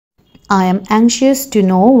I am anxious to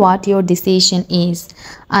know what your decision is.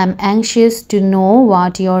 I am anxious to know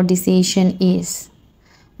what your decision is.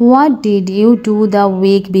 What did you do the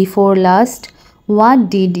week before last? What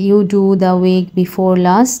did you do the week before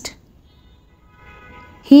last?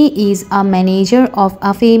 He is a manager of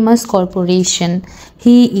a famous corporation.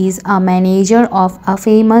 He is a manager of a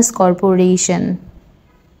famous corporation.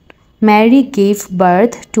 Mary gave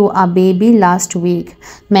birth to a baby last week.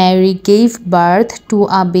 Mary gave birth to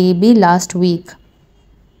a baby last week.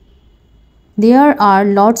 There are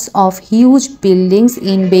lots of huge buildings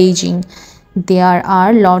in Beijing. There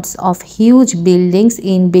are lots of huge buildings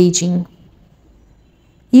in Beijing.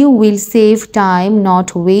 You will save time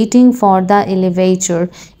not waiting for the elevator.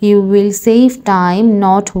 You will save time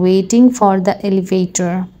not waiting for the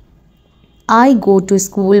elevator. I go to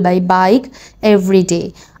school by bike every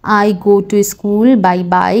day. I go to school by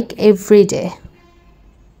bike every day.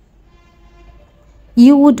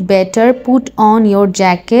 You would better put on your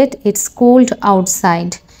jacket. It's cold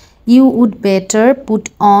outside. You would better put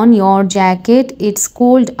on your jacket. It's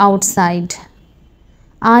cold outside.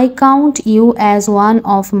 I count you as one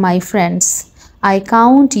of my friends. I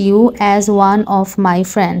count you as one of my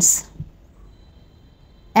friends.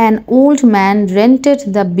 An old man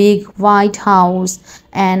rented the big white house.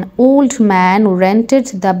 An old man rented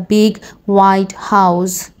the big white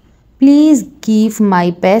house. Please give my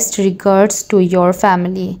best regards to your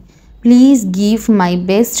family. Please give my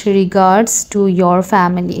best regards to your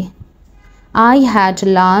family. I had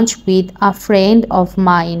lunch with a friend of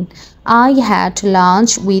mine. I had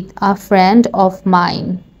lunch with a friend of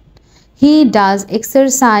mine. He does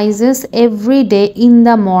exercises every day in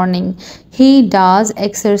the morning. He does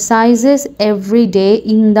exercises every day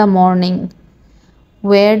in the morning.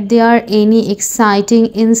 Were there any exciting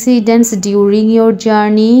incidents during your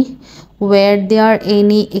journey? Were there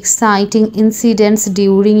any exciting incidents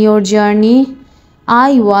during your journey?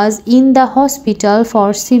 I was in the hospital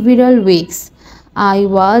for several weeks. I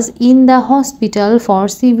was in the hospital for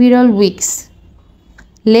several weeks.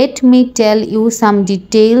 Let me tell you some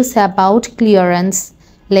details about Clarence.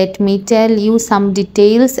 Let me tell you some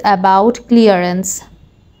details about Clarence.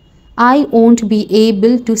 I won't be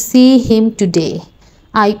able to see him today.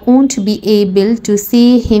 I won't be able to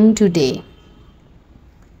see him today.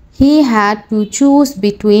 He had to choose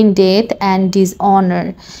between death and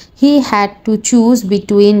dishonor. He had to choose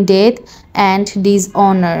between death and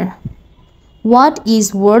dishonor. What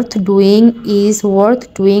is worth doing is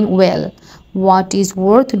worth doing well. What is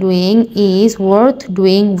worth doing is worth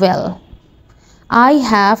doing well. I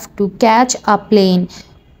have to catch a plane.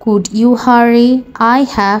 Could you hurry? I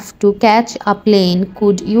have to catch a plane.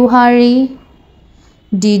 Could you hurry?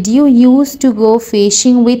 Did you used to go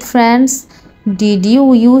fishing with friends? Did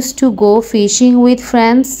you used to go fishing with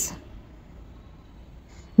friends?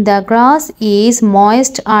 The grass is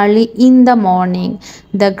moist early in the morning.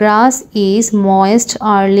 The grass is moist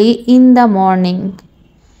early in the morning.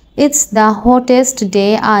 It's the hottest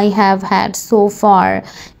day I have had so far.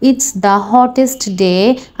 It's the hottest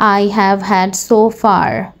day I have had so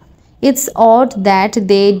far. It's odd that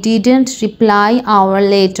they didn't reply hour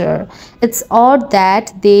later. It's odd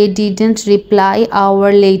that they didn't reply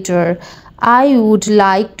hour later. I would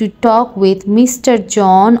like to talk with Mr.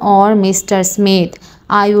 John or Mr. Smith.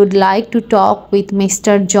 I would like to talk with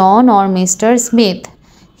Mr. John or Mr. Smith.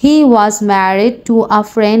 He was married to a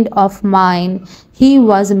friend of mine. He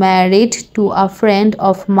was married to a friend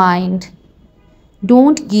of mine.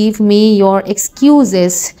 Don't give me your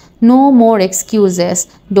excuses. No more excuses.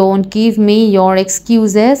 Don't give me your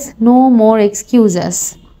excuses. No more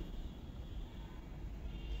excuses.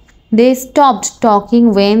 They stopped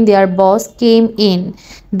talking when their boss came in.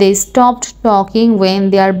 They stopped talking when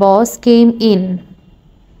their boss came in.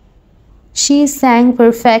 She sang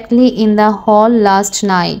perfectly in the hall last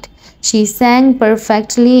night. She sang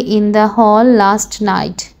perfectly in the hall last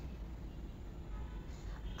night.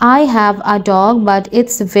 I have a dog, but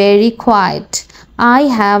it's very quiet. I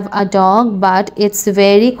have a dog, but it's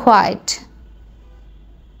very quiet.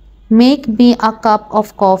 Make me a cup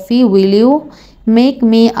of coffee, will you? Make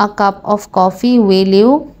me a cup of coffee, will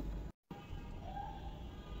you?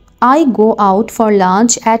 I go out for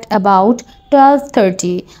lunch at about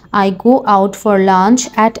 12:30. I go out for lunch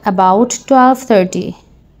at about 12:30.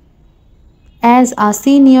 As a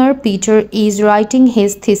senior, Peter is writing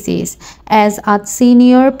his thesis. As a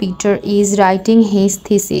senior, Peter is writing his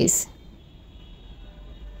thesis.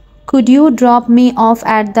 Could you drop me off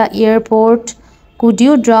at the airport? Could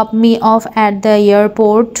you drop me off at the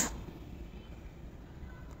airport?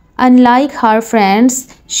 Unlike her friends,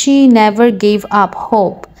 she never gave up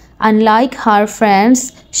hope. Unlike her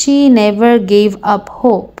friends, she never gave up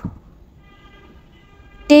hope.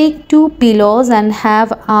 Take two pillows and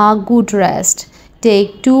have a good rest.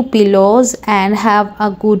 Take two pillows and have a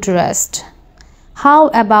good rest. How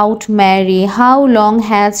about Mary? How long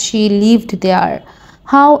has she lived there?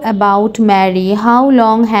 How about Mary? How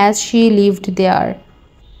long has she lived there?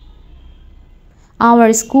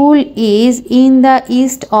 Our school is in the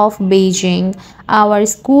east of Beijing. Our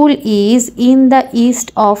school is in the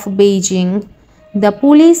east of Beijing. The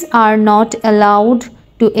police are not allowed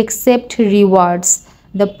to accept rewards.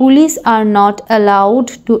 The police are not allowed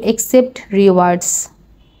to accept rewards.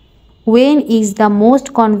 When is the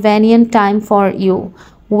most convenient time for you?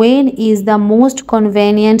 When is the most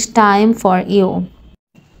convenient time for you?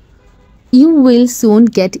 You will soon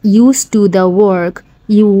get used to the work.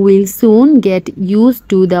 You will soon get used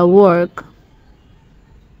to the work.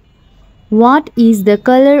 What is the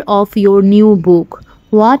color of your new book?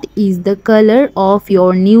 What is the color of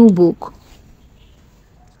your new book?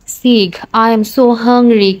 Sig, I am so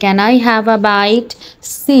hungry. Can I have a bite?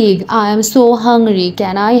 Sig, I am so hungry.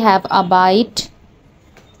 Can I have a bite?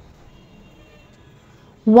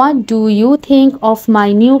 What do you think of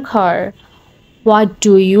my new car? What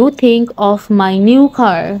do you think of my new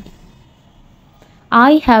car?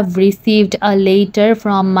 I have received a letter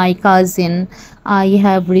from my cousin. I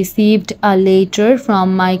have received a letter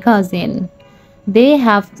from my cousin. They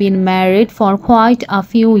have been married for quite a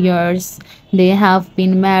few years. They have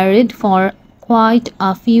been married for quite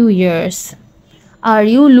a few years. Are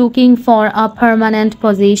you looking for a permanent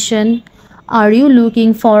position? Are you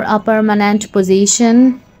looking for a permanent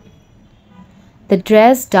position? The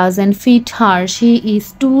dress doesn't fit her. She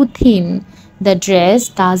is too thin. The dress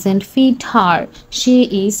doesn't fit her.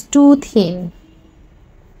 She is too thin.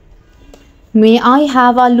 May I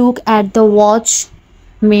have a look at the watch?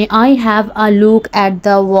 May I have a look at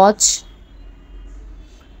the watch?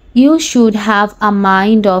 You should have a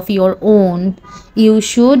mind of your own. You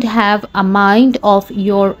should have a mind of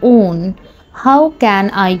your own. How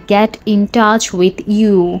can I get in touch with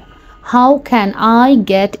you? How can I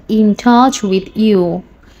get in touch with you?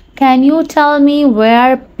 Can you tell me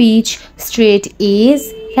where Peach Street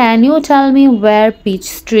is? Can you tell me where Peach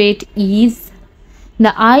Street is?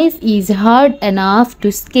 The ice is hard enough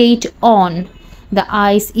to skate on. The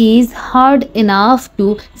ice is hard enough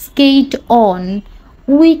to skate on.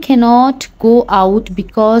 We cannot go out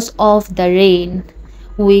because of the rain.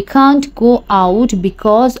 We can't go out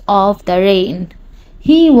because of the rain.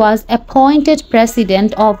 He was appointed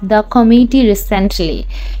president of the committee recently.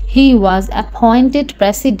 He was appointed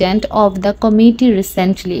president of the committee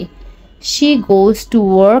recently. She goes to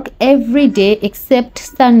work every day except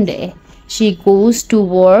Sunday. She goes to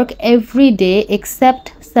work every day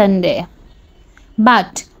except Sunday.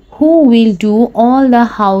 But who will do all the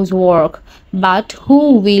housework? But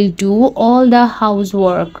who will do all the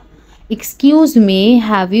housework? Excuse me,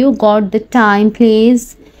 have you got the time,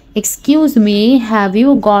 please? Excuse me, have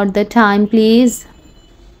you got the time, please?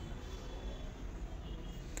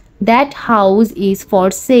 That house is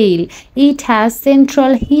for sale. It has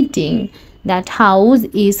central heating. That house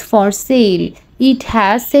is for sale. It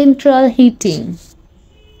has central heating.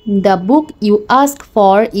 The book you ask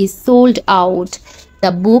for is sold out.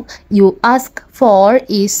 The book you ask for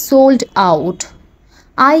is sold out.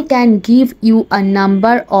 I can give you a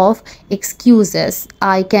number of excuses.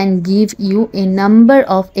 I can give you a number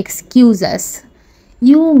of excuses.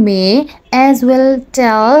 You may as well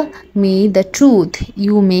tell me the truth.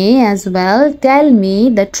 You may as well tell me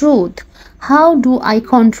the truth. How do I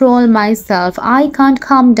control myself? I can't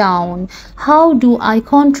calm down. How do I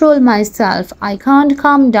control myself? I can't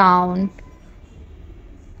calm down.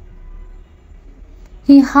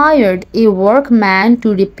 He hired a workman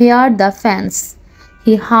to repair the fence.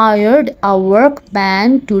 He hired a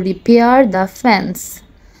workman to repair the fence.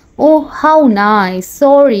 Oh, how nice.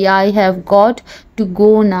 Sorry, I have got to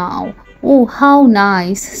go now. Oh, how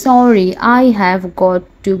nice. Sorry, I have got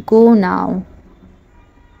to go now.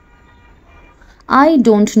 I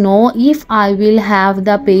don't know if I will have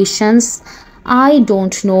the patience. I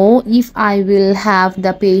don't know if I will have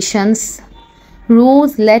the patience.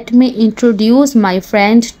 Rose, let me introduce my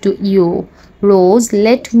friend to you. Rose,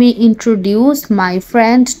 let me introduce my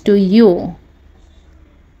friend to you.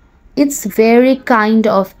 It's very kind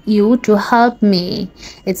of you to help me.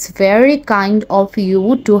 It's very kind of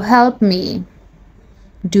you to help me.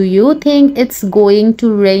 Do you think it's going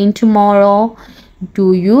to rain tomorrow?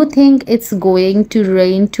 Do you think it's going to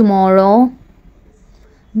rain tomorrow?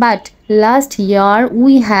 But last year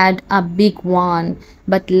we had a big one.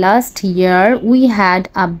 But last year we had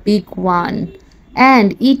a big one.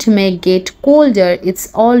 And it may get colder.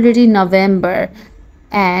 It's already November.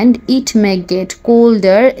 and it may get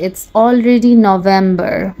colder. It's already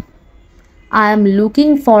November. I am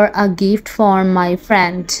looking for a gift for my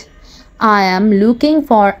friend. I am looking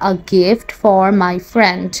for a gift for my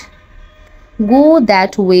friend. Go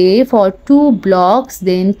that way for 2 blocks,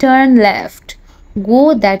 then turn left.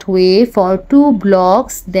 Go that way for 2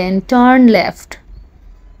 blocks, then turn left.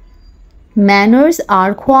 Manners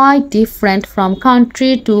are quite different from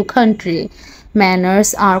country to country.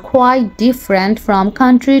 Manners are quite different from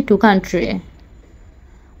country to country.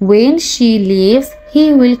 When she leaves,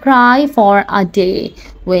 he will cry for a day.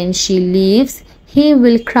 When she leaves, he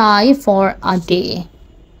will cry for a day.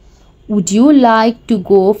 Would you like to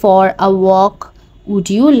go for a walk? Would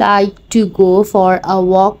you like to go for a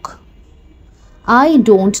walk? I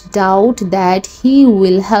don't doubt that he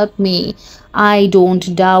will help me. I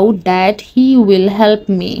don't doubt that he will help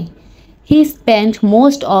me. He spent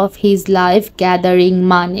most of his life gathering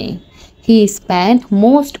money. He spent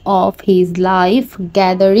most of his life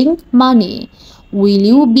gathering money. Will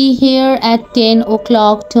you be here at 10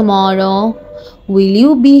 o'clock tomorrow? Will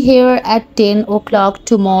you be here at 10 o'clock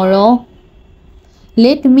tomorrow?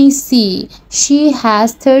 Let me see. She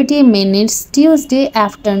has 30 minutes Tuesday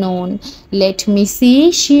afternoon. Let me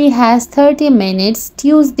see. She has 30 minutes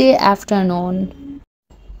Tuesday afternoon.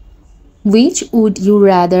 Which would you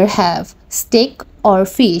rather have, steak or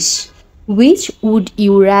fish? Which would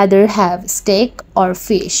you rather have, steak or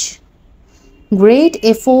fish? Great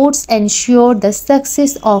efforts ensure the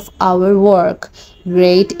success of our work.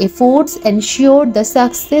 Great efforts ensure the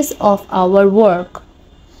success of our work.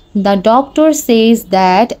 The doctor says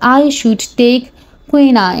that I should take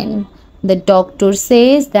quinine. The doctor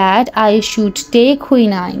says that I should take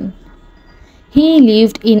quinine. He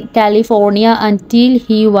lived in California until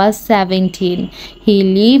he was 17. He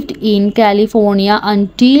lived in California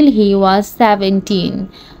until he was 17.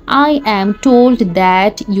 I am told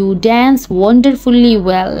that you dance wonderfully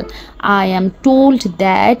well. I am told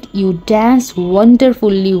that you dance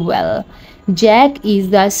wonderfully well. Jack is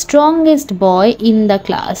the strongest boy in the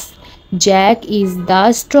class. Jack is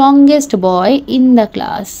the strongest boy in the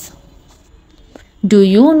class. Do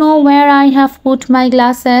you know where I have put my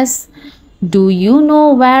glasses? Do you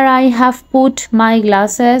know where I have put my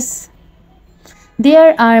glasses?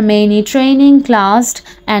 There are many training classed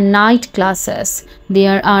and night classes.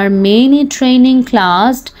 There are many training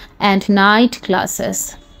classed and night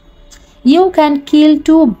classes. You can kill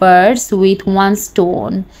 2 birds with 1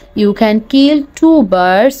 stone. You can kill 2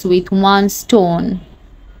 birds with 1 stone.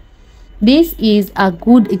 This is a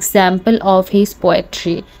good example of his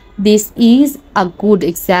poetry. This is a good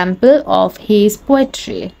example of his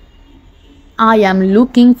poetry. I am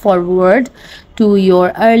looking forward to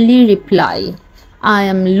your early reply. I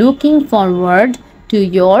am looking forward to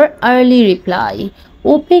your early reply.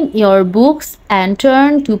 Open your books and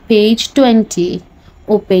turn to page 20.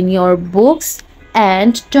 Open your books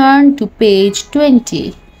and turn to page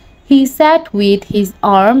 20. He sat with his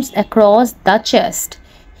arms across the chest.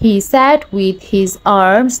 He sat with his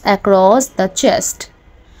arms across the chest.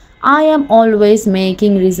 I am always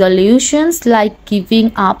making resolutions like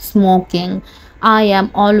giving up smoking. I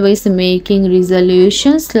am always making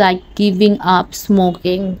resolutions like giving up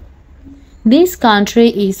smoking. This country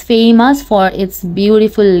is famous for its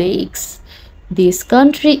beautiful lakes. This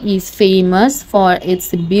country is famous for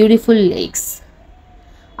its beautiful lakes.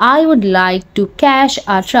 I would like to cash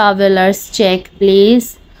a traveler's check,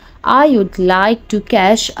 please. I would like to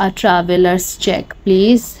cash a traveler's check,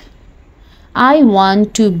 please. I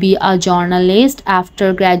want to be a journalist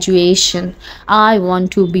after graduation. I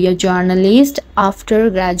want to be a journalist after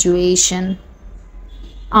graduation.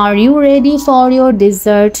 Are you ready for your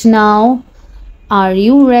dessert now? Are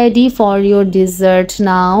you ready for your dessert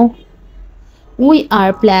now? We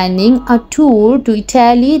are planning a tour to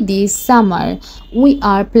Italy this summer. We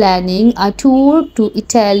are planning a tour to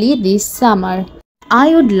Italy this summer.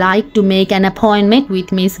 I would like to make an appointment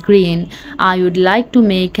with Miss Green. I would like to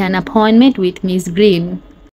make an appointment with Miss Green.